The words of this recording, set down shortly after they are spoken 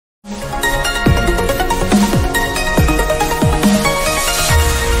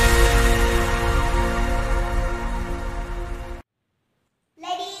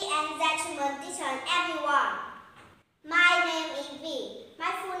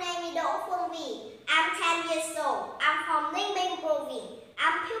Phương Vy. I'm 10 years old. I'm from Ninh Bình province.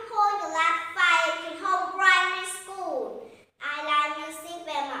 I'm pupil in the lab 5 at Khánh Hồng Primary School. I like music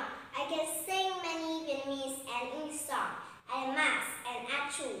very much. I can sing many Vietnamese and English songs. I am math and art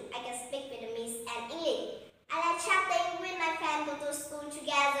too. I can speak Vietnamese and English. I like chatting with my friends go to school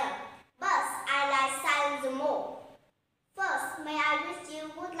together. But I like science the most. First, may I wish you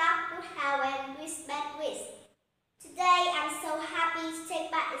good luck, good health, and best wishes. Today, I'm so happy to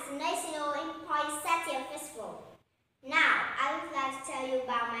take part in the National Poinsettia Festival. Now, I would like to tell you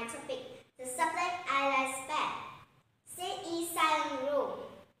about my topic. The subject I like best. Sit is silent room.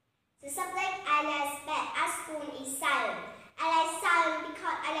 The subject I like best at school is science. I like science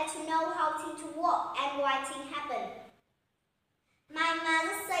because I like to know how things work and why things happen. My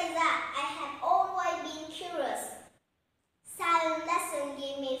mother says that I have always been curious. Science lessons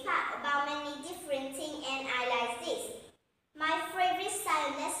give me facts about many different things and I like this. My favorite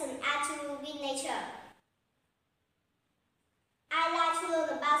science lessons are to do with nature. I like to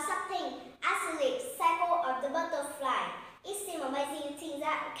learn about something as the life cycle of the butterfly. It seems amazing to think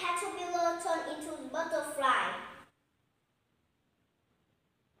that a caterpillar turned into a butterfly.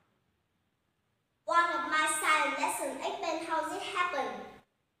 One of my science lessons explains how this happened.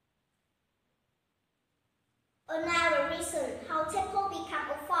 Another reason how tadpole become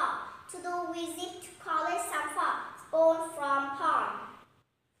a frog to do with it to collect some frog born from pond.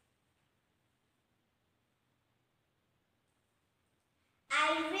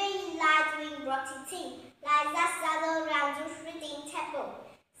 I really like doing rocky things like that rather than just reading tadpole.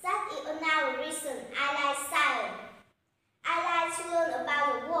 That is another reason I like science. I like to learn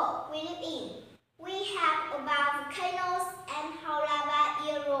about the world we live in. We have about volcanoes and how lava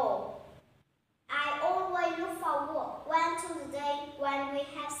erodes. I always look forward to the day when we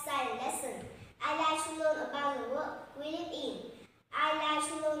have science lessons. I like to learn about the world we live in. I like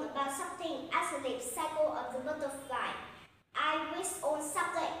to learn about something as the life cycle of the butterfly. I wish on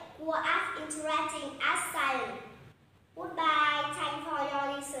subject QUÄC interacting as science.